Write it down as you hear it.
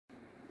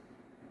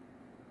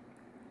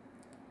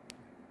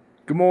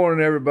Good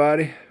morning,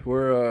 everybody.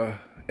 We're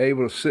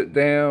able to sit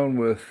down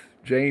with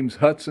James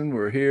Hutson.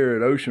 We're here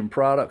at Ocean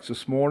Products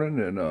this morning,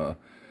 and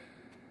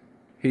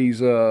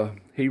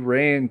he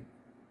ran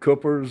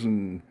Coopers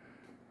and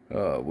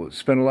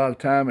spent a lot of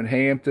time in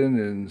Hampton,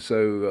 and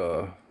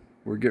so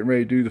we're getting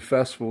ready to do the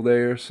festival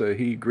there. So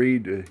he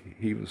agreed to.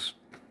 He was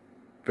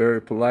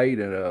very polite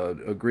and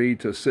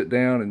agreed to sit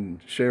down and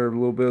share a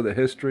little bit of the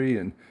history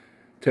and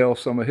tell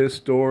some of his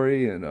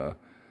story. And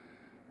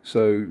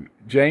so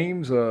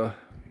James, were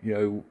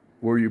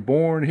you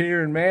born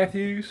here in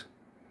Matthews?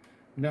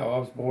 No, I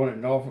was born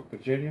in Norfolk,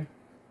 Virginia.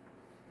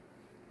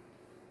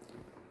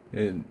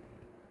 And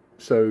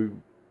so,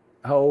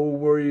 how old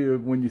were you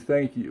when you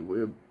think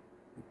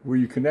were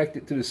you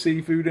connected to the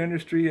seafood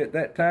industry at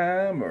that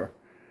time, or?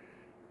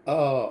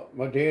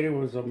 My daddy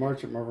was a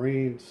merchant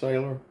marine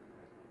sailor,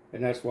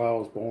 and that's why I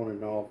was born in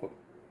Norfolk.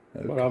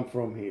 Okay. But I'm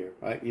from here.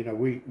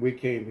 We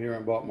came here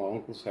and bought my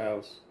uncle's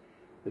house.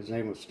 His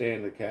name was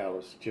Stanley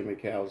Callis, Jimmy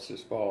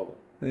Callis' father.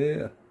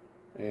 Yeah.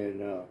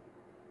 And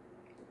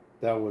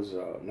that was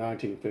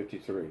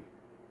 1953.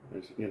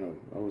 I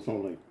was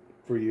only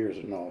 3 years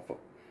in Norfolk.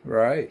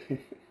 Right.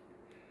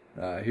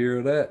 I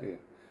hear that. Yeah.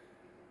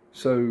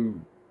 So,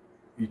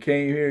 you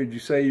came here. Did you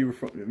say you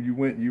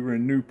were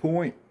in New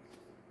Point?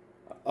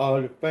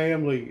 The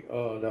family,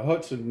 the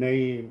Hutson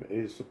name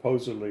is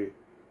supposedly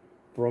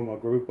from a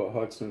group of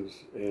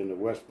Hutsons in the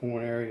West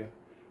Point area.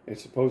 And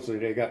supposedly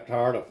they got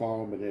tired of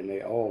farming and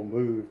they all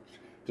moved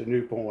to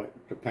New Point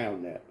to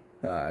pound that.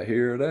 I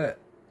hear that.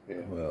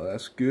 Yeah. Well,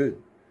 that's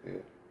good.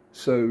 Yeah.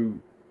 So,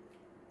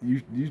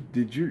 you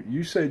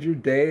said your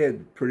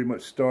dad pretty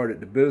much started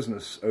the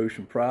business,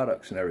 Ocean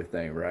Products and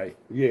everything, right?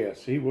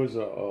 Yes, he was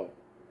a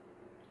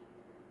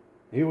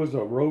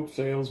rope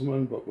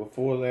salesman, but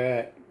before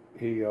that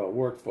he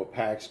worked for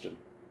Paxton.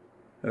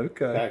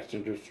 Okay.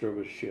 Paxton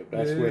Distributorship.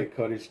 That's where he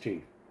cut his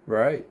teeth.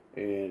 Right.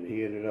 And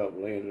he ended up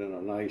landing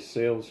a nice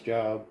sales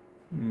job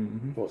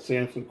for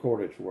Sampson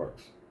Cordage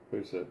Works.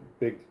 It's a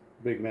big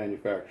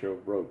manufacturer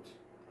of ropes,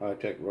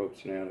 high-tech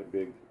ropes now,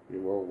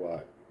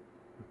 worldwide.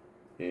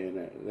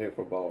 And they're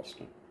for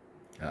Boston.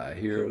 I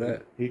hear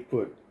that. He'd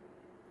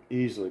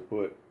easily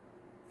put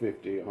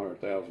 50,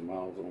 100,000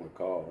 miles on a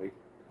car.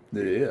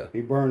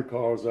 He burned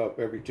cars up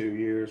every 2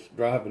 years,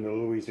 driving to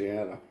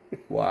Louisiana.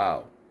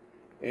 Wow.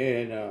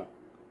 And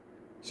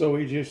so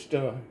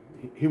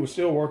he was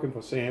still working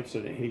for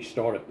Sampson, and he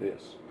started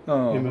this.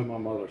 Oh. Him and my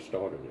mother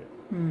started it,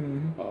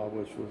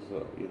 which was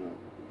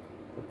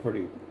a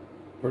pretty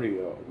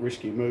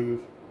risky move,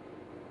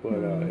 but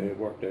it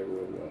worked out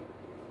really well.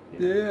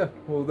 Yeah,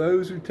 well,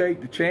 those who take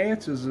the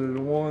chances are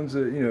the ones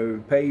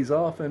that pays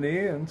off in the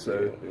end.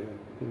 So yeah.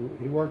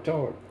 He worked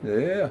hard.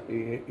 Yeah,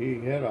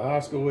 he had a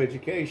high school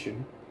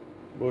education,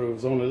 but it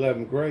was only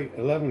 11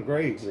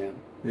 grades then.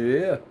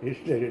 Yeah, they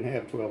didn't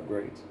have 12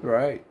 grades.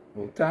 Right.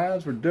 Well,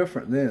 times were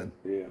different then.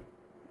 Yeah.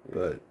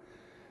 But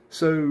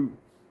so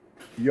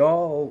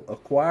y'all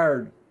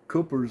acquired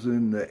Coopers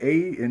in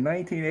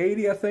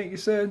 1980, I think you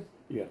said.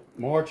 Yeah,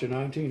 March of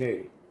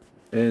 1980.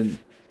 And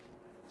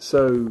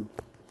so,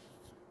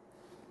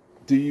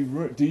 do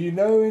you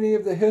know any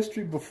of the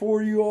history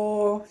before you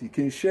all?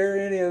 Can you share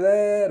any of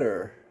that,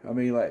 or I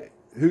mean, like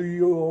who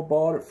you all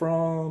bought it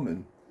from,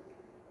 and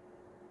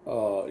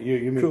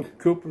you mean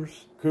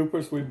Coopers?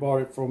 Coopers, we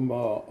bought it from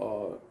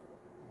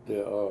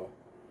the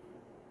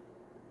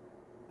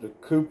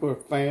Cooper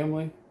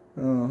family.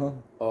 There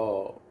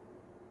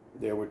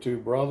were two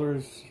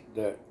brothers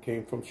that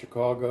came from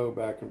Chicago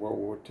back in World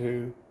War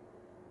II.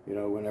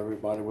 When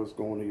everybody was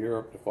going to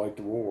Europe to fight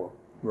the war.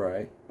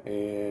 Right.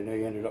 And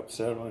they ended up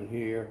settling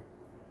here.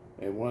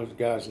 And one of the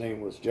guys'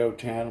 name was Joe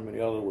Tanum, and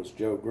the other was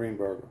Joe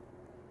Greenberger.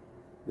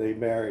 They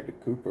married the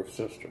Cooper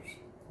sisters.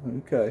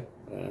 Okay.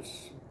 And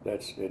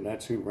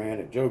that's who ran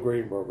it. Joe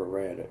Greenberger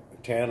ran it.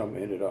 Tanum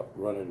ended up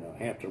running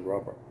Hampton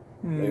Rubber.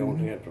 They owned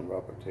Hampton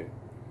Rubber too.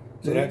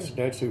 So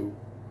that's who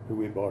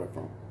we bought it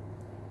from.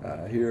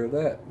 I hear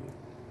that.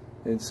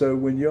 And so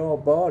when y'all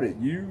bought it,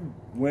 you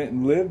went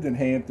and lived in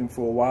Hampton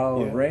for a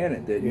while and ran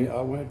it, didn't you? Yeah,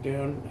 I went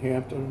down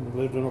Hampton,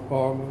 lived in an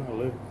apartment. I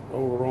lived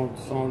over on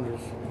Saunders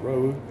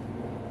Road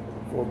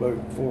for about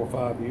 4 or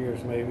 5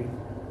 years maybe.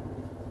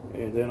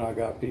 And then I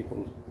got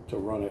people to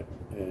run it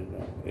and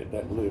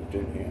that lived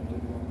in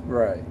Hampton.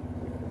 Right.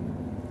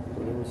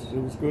 But it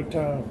was good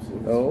times.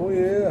 It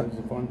was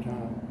a fun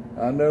time.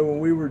 I know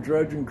when we were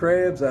dredging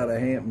crabs out of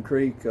Hampton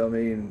Creek, I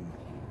mean,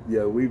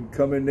 we'd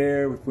come in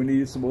there if we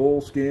needed some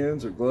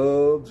oilskins or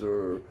gloves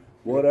or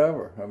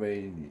whatever. I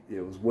mean,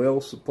 it was well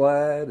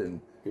supplied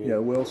and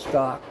well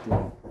stocked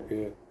and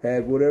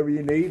had whatever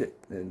you needed.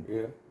 And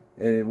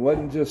it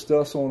wasn't just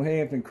us on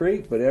Hampton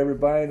Creek, but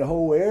everybody in the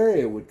whole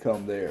area would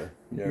come there.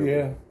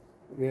 I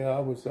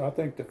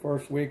think the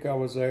first week I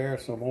was there,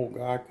 some old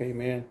guy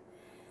came in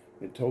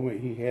and told me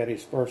he had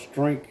his first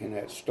drink in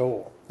that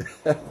store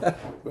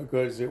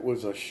because it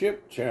was a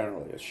ship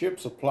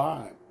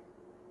supply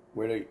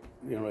where they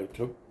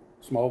took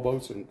small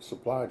boats and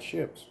supplied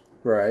ships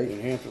in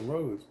Hampton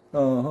Roads.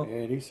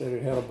 And he said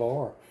it had a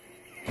bar.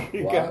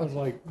 The guy was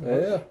like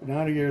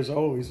 90 years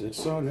old. He said,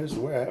 "Son, this is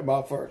where I had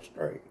my first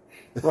drink.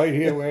 Right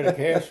here where the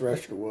cash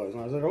register was."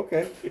 And I said,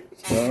 "Okay."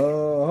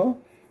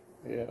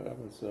 Yeah, that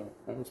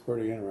was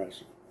pretty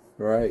interesting.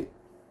 Right.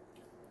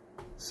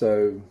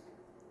 So,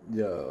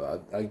 yeah,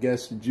 I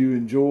guess, did you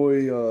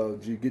enjoy,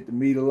 did you get to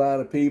meet a lot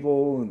of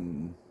people?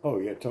 And oh,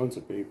 yeah, tons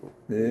of people.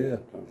 Yeah.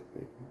 Tons of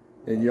people.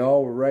 And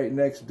y'all were right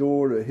next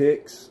door to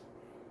Hicks?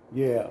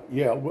 Yeah,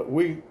 yeah.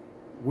 We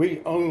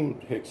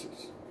owned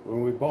Hicks's.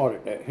 When we bought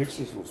it,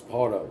 Hicks's was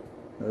part of it.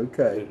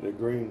 Okay.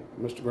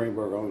 Mr.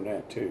 Greenberg owned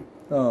that too.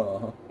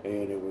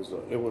 And it was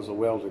a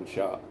welding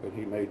shop, and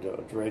he made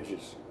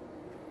dredges.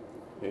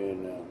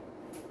 And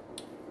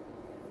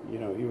you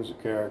know, he was a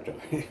character.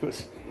 he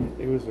was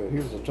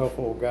a tough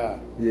old guy.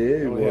 Yeah,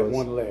 he only had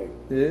one leg.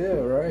 Yeah,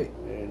 right.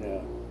 And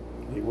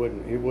he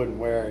wouldn't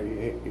wear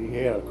it. He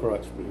had a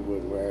crutch, but he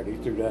wouldn't wear it. He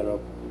threw that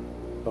up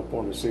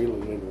on the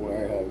ceiling in the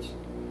warehouse.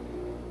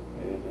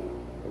 And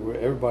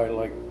everybody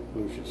liked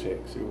Lucius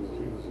Hicks. He was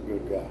a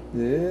good guy.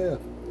 Yeah.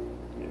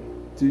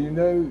 Do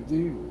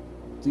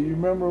you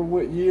remember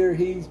what year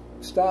he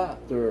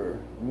stopped, or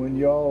when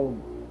y'all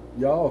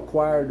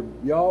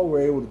were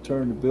able to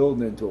turn the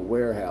building into a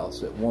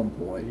warehouse at one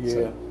point? Yeah.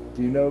 So,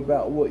 do you know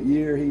about what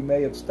year he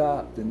may have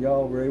stopped and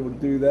y'all were able to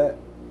do that?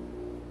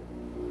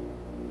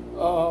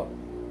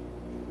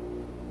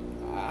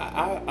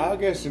 I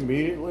guess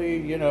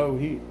immediately, you know,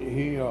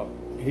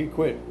 he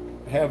quit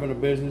having a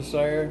business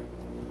there.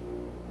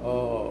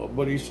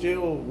 But he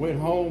still went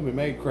home and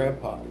made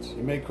crab pots.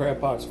 He made crab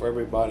pots for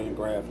everybody in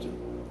Grafton.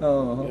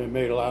 And he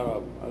made a lot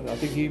of. I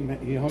think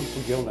he hung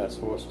some gill nets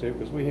for us too,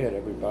 because we had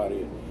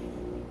everybody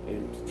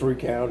in 3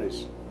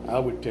 counties. I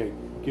would take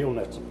gill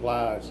net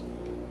supplies,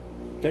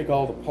 take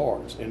all the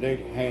parts, and they'd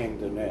hang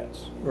the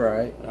nets.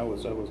 Right. That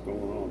was going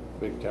on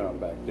big time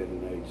back then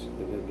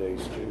in them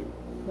days too.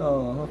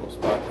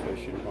 Spot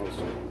fishing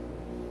mostly.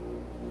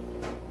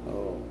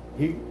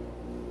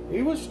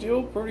 He was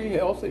still pretty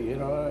healthy, you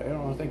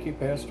know. I think he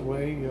passed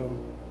away a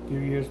few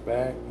years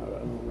back. I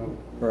don't know.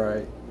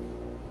 Right.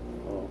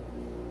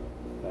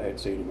 I had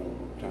seen him in a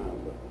long time,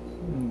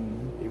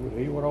 but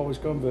he would always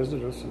come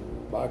visit us and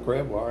buy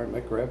crab wire and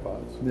make crab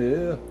pots.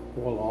 Yeah.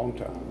 For a long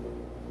time.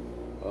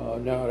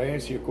 But now, to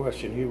answer your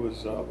question, he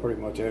was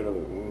pretty much out of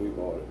it when we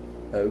bought it.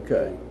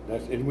 Okay.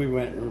 And we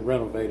went and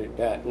renovated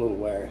that little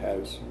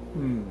warehouse,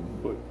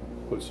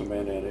 put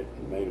cement in it,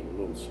 and made it a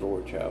little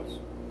storage house.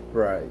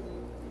 Right.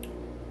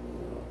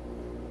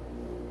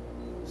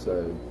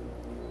 So,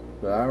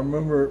 but I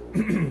remember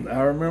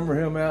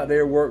him out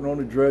there working on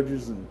the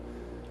dredges, and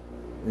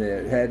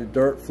it had a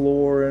dirt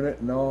floor in it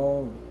and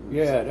all.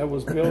 Yeah, that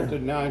was built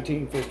in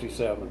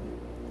 1957.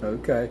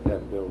 Okay.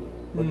 That building,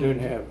 but didn't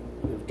have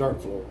a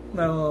dirt floor.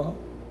 No.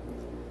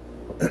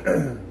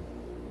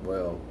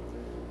 Well,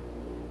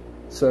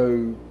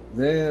 so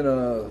then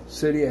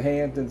City of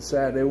Hampton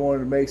decided they wanted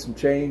to make some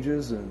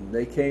changes, and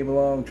they came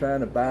along trying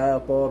to buy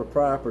up all the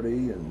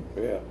property. And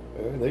yeah,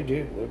 they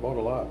did. They bought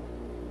a lot.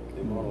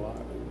 They bought a lot.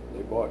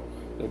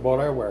 They bought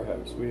our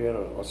warehouse. We had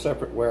a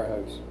separate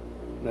warehouse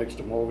next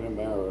to Morgan and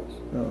Marrow's.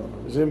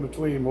 It was in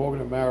between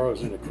Morgan and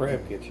Marrow's and the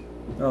crab kitchen.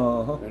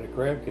 And the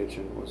crab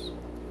kitchen was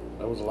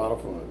a lot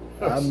of fun.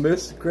 I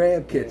miss the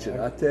crab kitchen.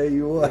 I tell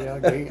you what. Yeah,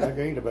 I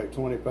gained about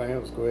 20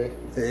 pounds quick.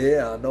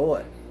 Yeah, I know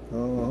it.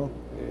 Yeah.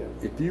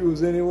 If you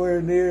was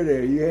anywhere near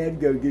there, you had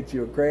to go get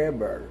you a crab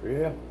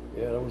burger.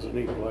 Yeah, that was a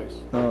neat place.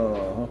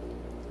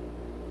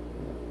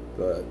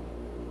 But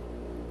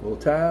well,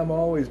 time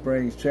always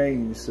brings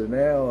change. So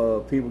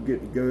now people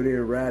get to go there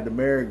and ride the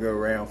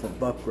merry-go-round from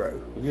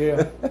Buckrow.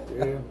 Yeah.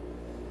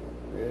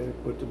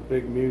 Put the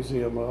big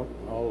museum up,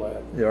 all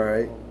that. All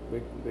right.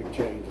 Big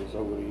changes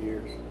over the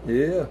years.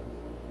 Yeah.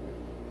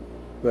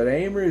 But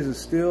Amory's is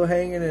still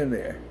hanging in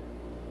there.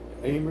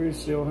 Amory's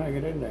still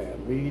hanging in there.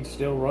 Mead's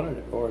still running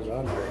it, as far as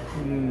I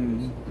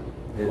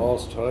know.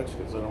 Lost touch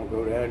because I don't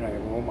go down there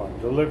anymore. My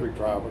delivery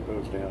driver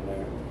goes down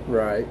there.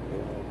 Right.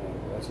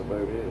 And that's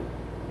about it.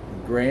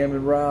 Graham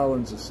and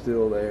Rollins is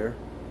still there.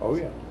 Oh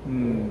yeah.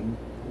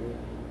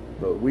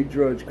 But we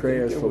drudge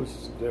crabs.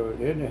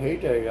 In the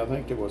heyday, I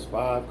think there was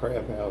 5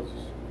 crab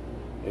houses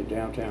in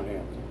downtown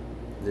Hampton.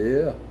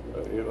 Yeah.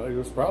 It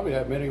was probably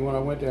that many when I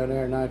went down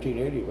there in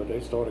 1980, but they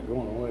started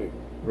going away.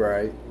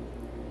 Right.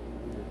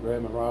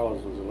 Graham and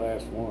Rollins was the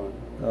last one.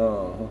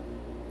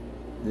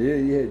 Yeah,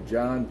 you had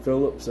John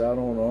Phillips out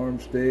on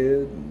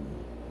Armstead. And,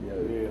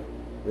 yeah.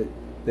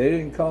 They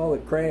didn't call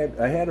it Crab.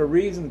 I had a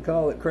reason to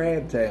call it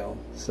Crab Town.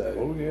 So.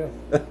 Oh yeah.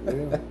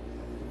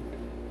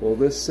 Well,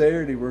 this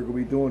Saturday we're going to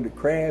be doing the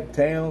Crab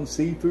Town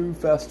Seafood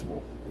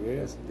Festival.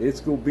 Yes.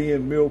 It's going to be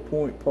in Mill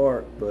Point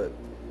Park, but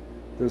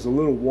there's a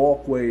little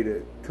walkway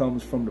that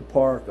comes from the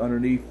park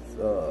underneath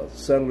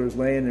Settlers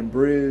Landing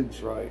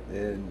Bridge. Right.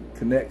 And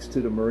connects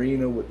to the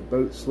marina with the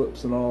boat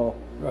slips and all.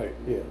 Right,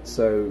 yeah.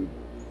 So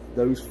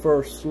those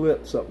first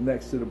slips up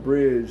next to the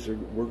bridge,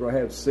 we're going to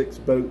have 6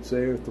 boats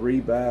there, 3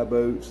 buy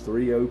boats,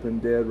 3 open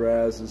dead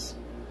rises.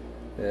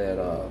 And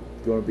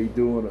going to be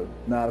doing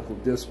a nautical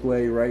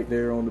display right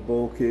there on the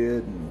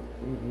bulkhead.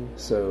 And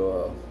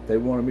so they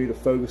wanted me to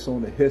focus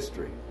on the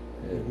history.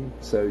 And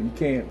so you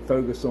can't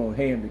focus on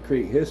Hampton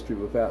Creek history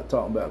without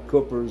talking about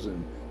Coopers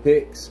and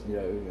Hicks, you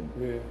know.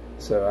 And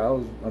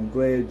so I'm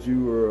glad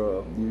you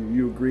were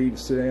you agreed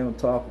to sit down and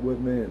talk with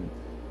me, and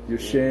you're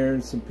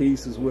sharing some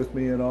pieces with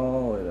me and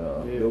all,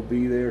 and you'll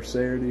be there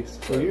Saturday. So.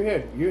 Well, you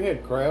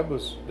had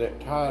crabbers that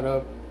tied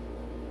up.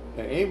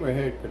 And Amory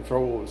had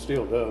control, and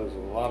still does, a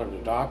lot of the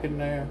docking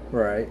there.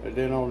 Right. And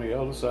then on the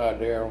other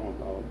side there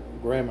on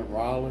Graham and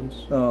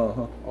Rollins,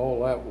 all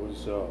that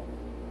was,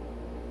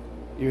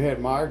 you had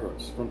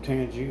migrants from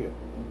Tangier.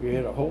 You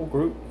had a whole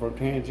group from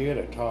Tangier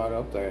that tied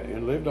up there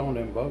and lived on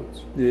them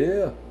boats.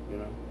 Yeah. You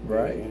know.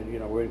 Right. And you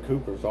know, we're in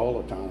Cooper's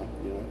all the time,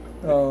 you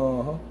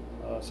know.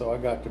 So I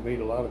got to meet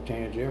a lot of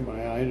Tangier, but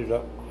I ended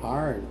up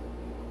hiring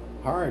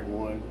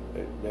one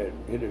that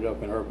ended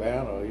up in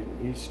Urbana.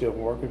 He's still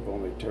working for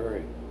me,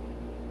 Terry.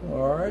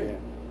 All right.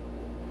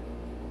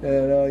 Yeah.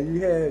 And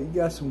you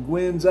got some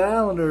Gwynn's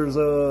Islanders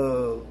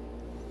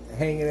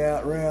hanging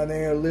out around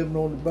there, living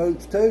on the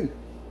boats too.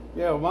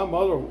 Yeah, well, my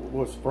mother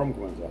was from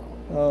Gwynn's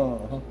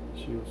Island.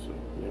 She was,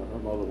 her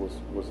mother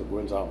was a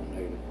Gwynn's Island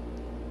native.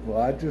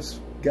 Well, I just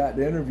got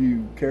to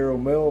interview Carol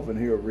Melvin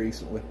here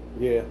recently.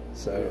 Yeah.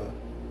 So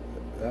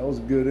that was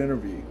a good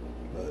interview.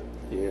 But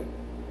yeah.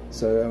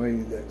 So I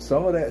mean,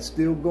 some of that's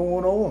still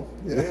going on.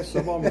 Yeah,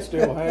 some of them are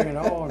still hanging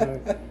on.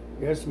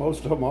 I guess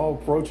most of them are all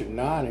approaching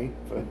 90,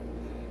 but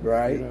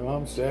right. You know,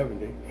 I'm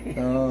 70.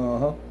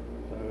 So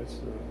it's.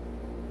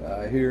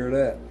 I hear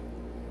that.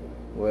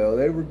 Well,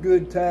 they were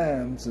good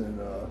times, and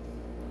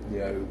you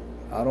know,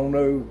 I don't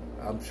know.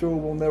 I'm sure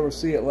we'll never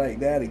see it like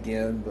that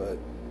again, but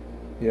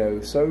you know,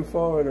 so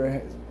far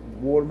the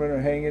watermen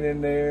are hanging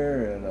in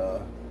there, and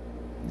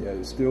you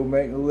know, still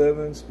making a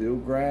living, still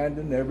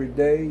grinding every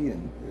day,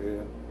 and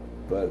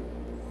But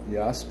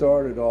yeah, I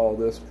started all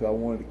this because I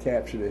wanted to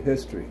capture the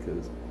history,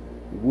 because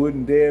the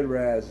wooden dead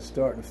rise is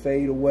starting to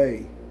fade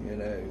away, you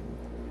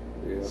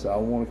know. So I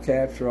want to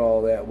capture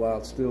all that while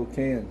it still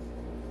can.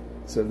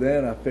 So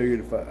then I figured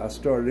if I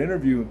started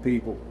interviewing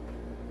people,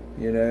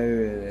 you know,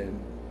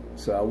 and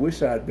so I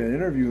wish I'd been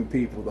interviewing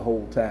people the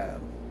whole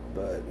time.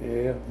 But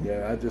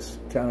yeah, I just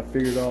kind of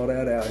figured all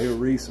that out here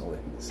recently.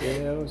 So.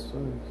 Yeah,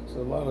 it's a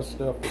lot of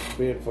stuff that's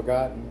being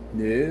forgotten.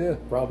 Yeah.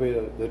 Probably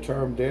the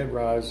term dead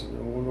rise,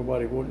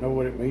 nobody wouldn't know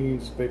what it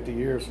means 50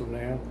 years from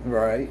now.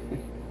 Right.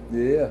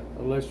 Yeah.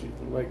 Unless you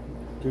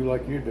do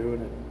like you're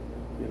doing it,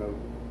 you know,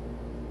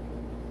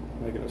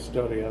 making a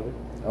study of it.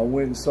 I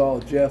went and saw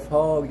Jeff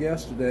Hogg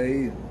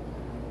yesterday and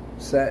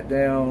sat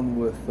down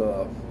with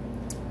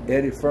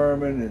Eddie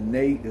Furman and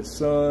Nate, his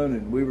son,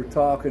 and we were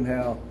talking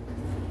how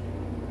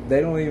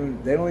they don't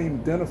even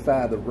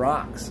identify the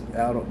rocks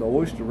out on the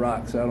oyster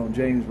rocks out on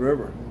James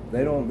River.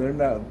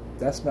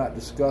 That's not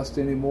discussed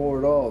anymore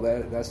at all.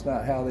 That's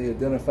not how they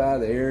identify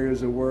the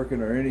areas they're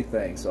working or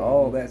anything. So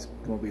all that's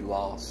going to be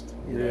lost.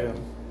 You know?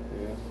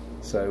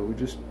 So we're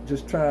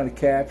just trying to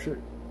capture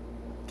it,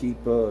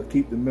 keep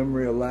the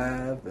memory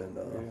alive, and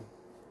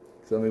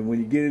so I mean, when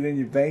you get it in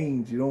your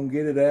veins, you don't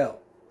get it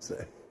out.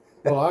 So.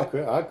 Well,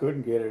 I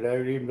couldn't get it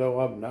out, even though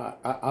I'm not.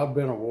 I've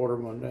been a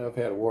waterman. I've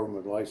had a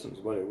waterman license,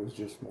 but it was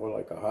just more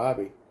like a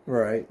hobby.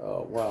 Right.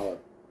 While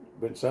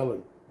I've been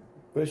selling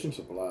fishing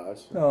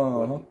supplies,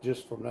 but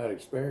just from that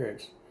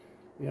experience,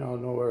 you know,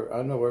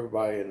 I know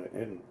everybody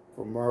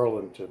from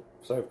Maryland to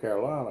South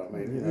Carolina. I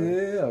mean, you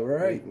know,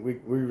 right. We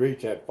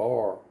reach that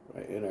far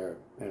in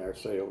our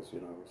sales.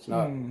 You know, it's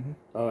not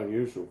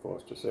unusual for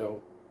us to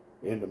sell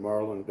into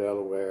Maryland,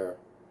 Delaware,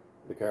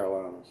 the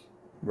Carolinas.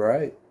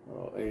 Right.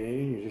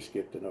 And you just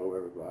get to know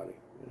everybody,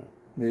 you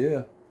know.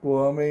 Yeah.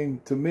 Well, I mean,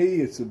 to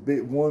me, it's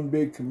one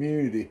big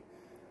community.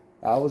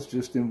 I was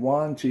just in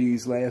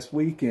Wanchese last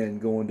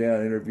weekend going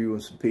down interviewing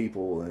some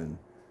people, and,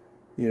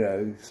 you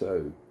know,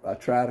 so I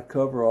try to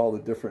cover all the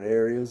different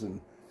areas,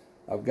 and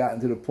I've gotten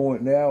to the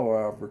point now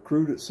where I've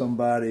recruited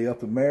somebody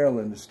up in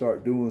Maryland to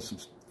start doing some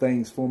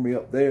things for me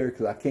up there,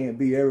 because I can't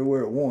be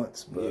everywhere at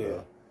once.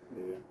 But,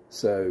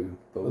 So,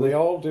 but well, they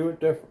all do it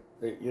different.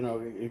 You know,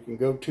 you can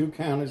go 2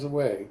 counties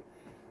away,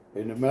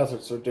 and the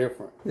methods are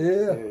different.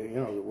 Yeah. You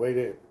know, the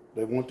way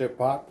they want their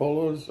pot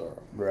pullers, or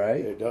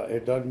right.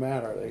 It doesn't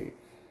matter.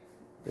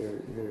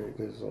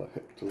 There's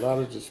a lot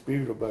of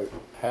dispute about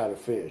how to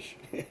fish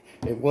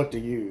and what to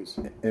use.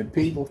 And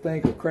people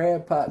think a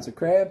crab pot's a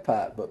crab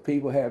pot, but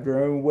people have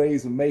their own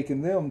ways of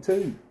making them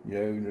too. You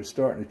know, and they're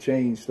starting to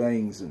change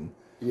things and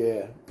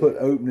put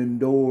opening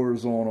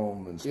doors on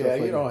them and stuff. Yeah,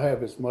 like you don't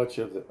have as much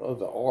of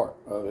the art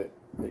of it.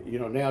 You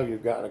know, now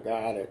you've got a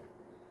guy that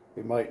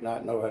he might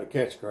not know how to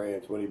catch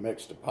crabs, but he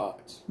makes the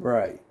pots.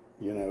 Right.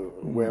 You know,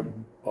 where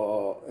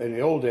in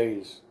the old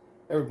days,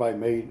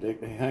 everybody they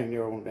hang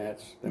their own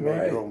nets, they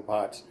made their own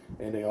pots,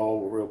 and they all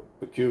were real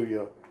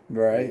peculiar.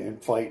 Right.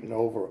 And fighting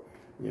over,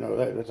 you know,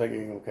 that thing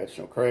ain't gonna catch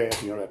no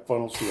crabs. You know, that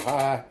funnel's too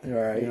high.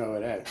 Right. You know,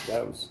 and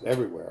that was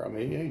everywhere. I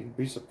mean, you'd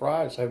be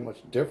surprised how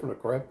much different a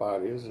crab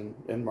pot is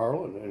in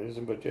Maryland than it is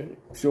in Virginia.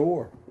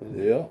 Sure.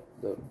 Yeah.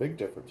 The big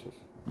differences.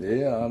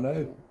 Yeah, I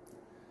know.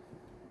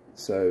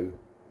 So,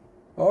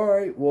 all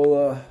right.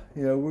 Well,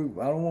 you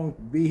know, I don't want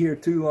to be here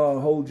too long,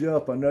 hold you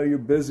up. I know you're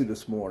busy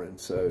this morning,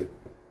 so.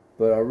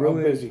 But I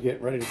really... I'm busy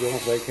getting ready to go on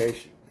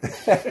vacation.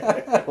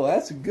 Well,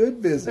 that's a good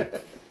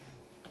visit.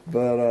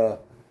 But,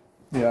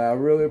 yeah, I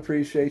really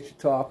appreciate you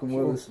talking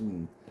with us.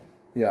 And,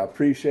 yeah, I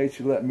appreciate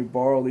you letting me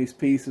borrow these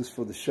pieces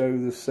for the show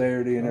this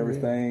Saturday and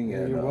everything. Yeah.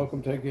 And, you're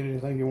welcome to take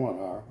anything you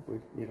want, Ira.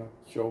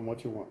 Show them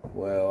what you want.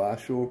 Well, I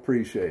sure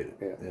appreciate it.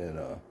 Yeah.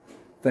 And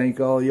thank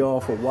all y'all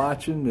for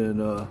watching.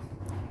 And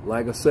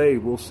like I say,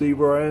 we'll see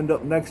where I end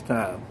up next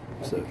time.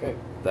 So, Okay.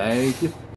 thank you.